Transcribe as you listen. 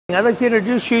I'd like to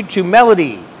introduce you to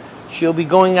Melody. She'll be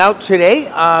going out today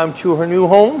to her new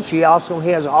home. She also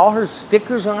has all her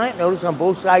stickers on it, notice on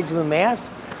both sides of the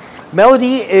mast.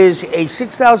 Melody is a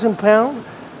 6,000 pound,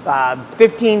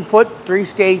 15-foot,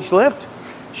 3-stage lift.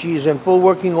 She's in full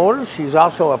working order. She's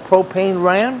also a propane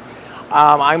ram.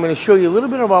 I'm going to show you a little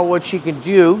bit about what she can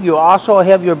do. You also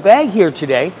have your bag here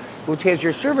today, which has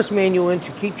your service manual in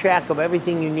to keep track of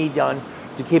everything you need done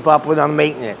to keep up with on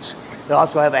maintenance. They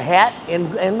also have a hat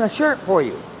and a shirt for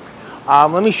you.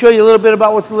 Let me show you a little bit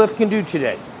about what the lift can do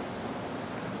today.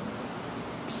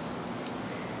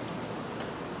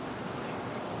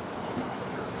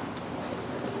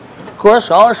 Of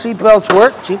course, all our seat belts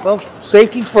work. Seat belts,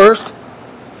 safety first.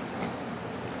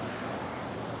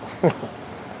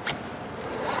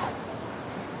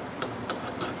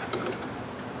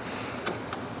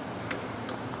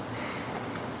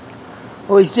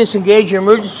 Always disengage your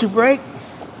emergency brake.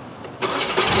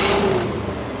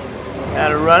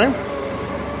 Got it running.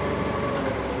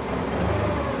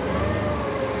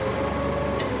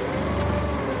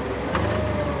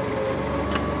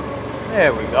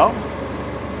 There we go.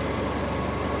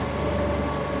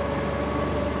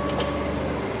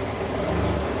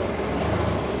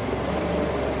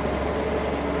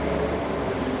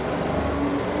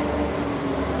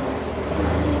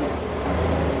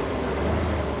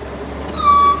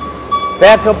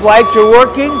 Backup lights are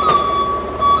working.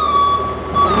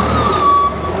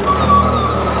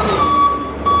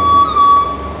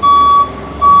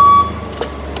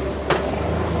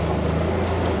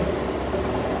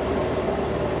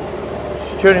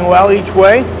 She's turning well each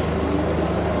way.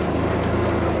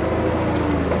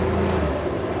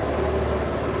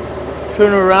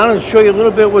 Turn her around and show you a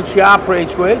little bit what she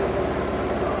operates with.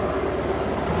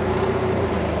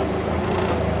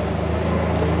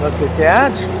 Look at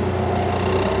that.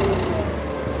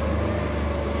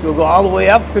 She'll go all the way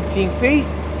up 15 feet.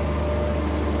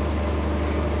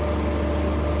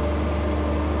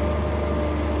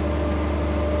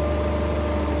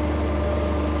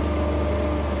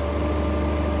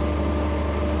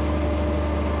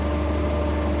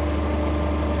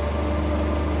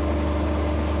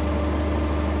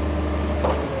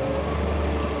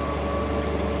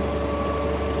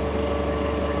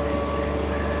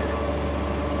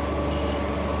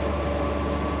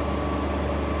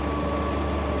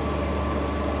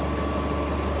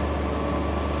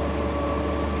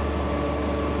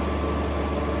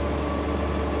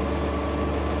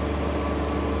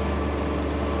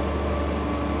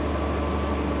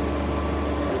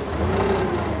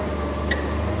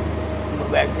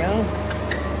 Back down.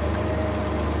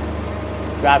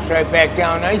 Drops right back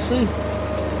down nicely.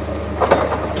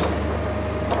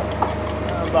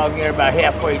 About get her about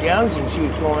halfway down so you can see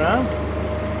what's going on.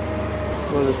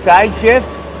 Go to the side shift.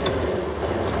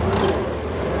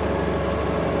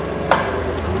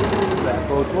 Back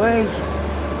both ways.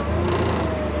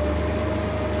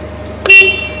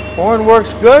 Horn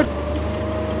works good.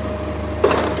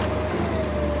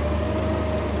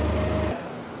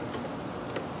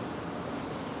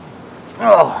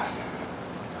 Oh.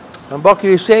 Unbuckle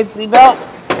your safety belt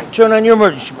and turn on your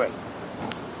emergency brake.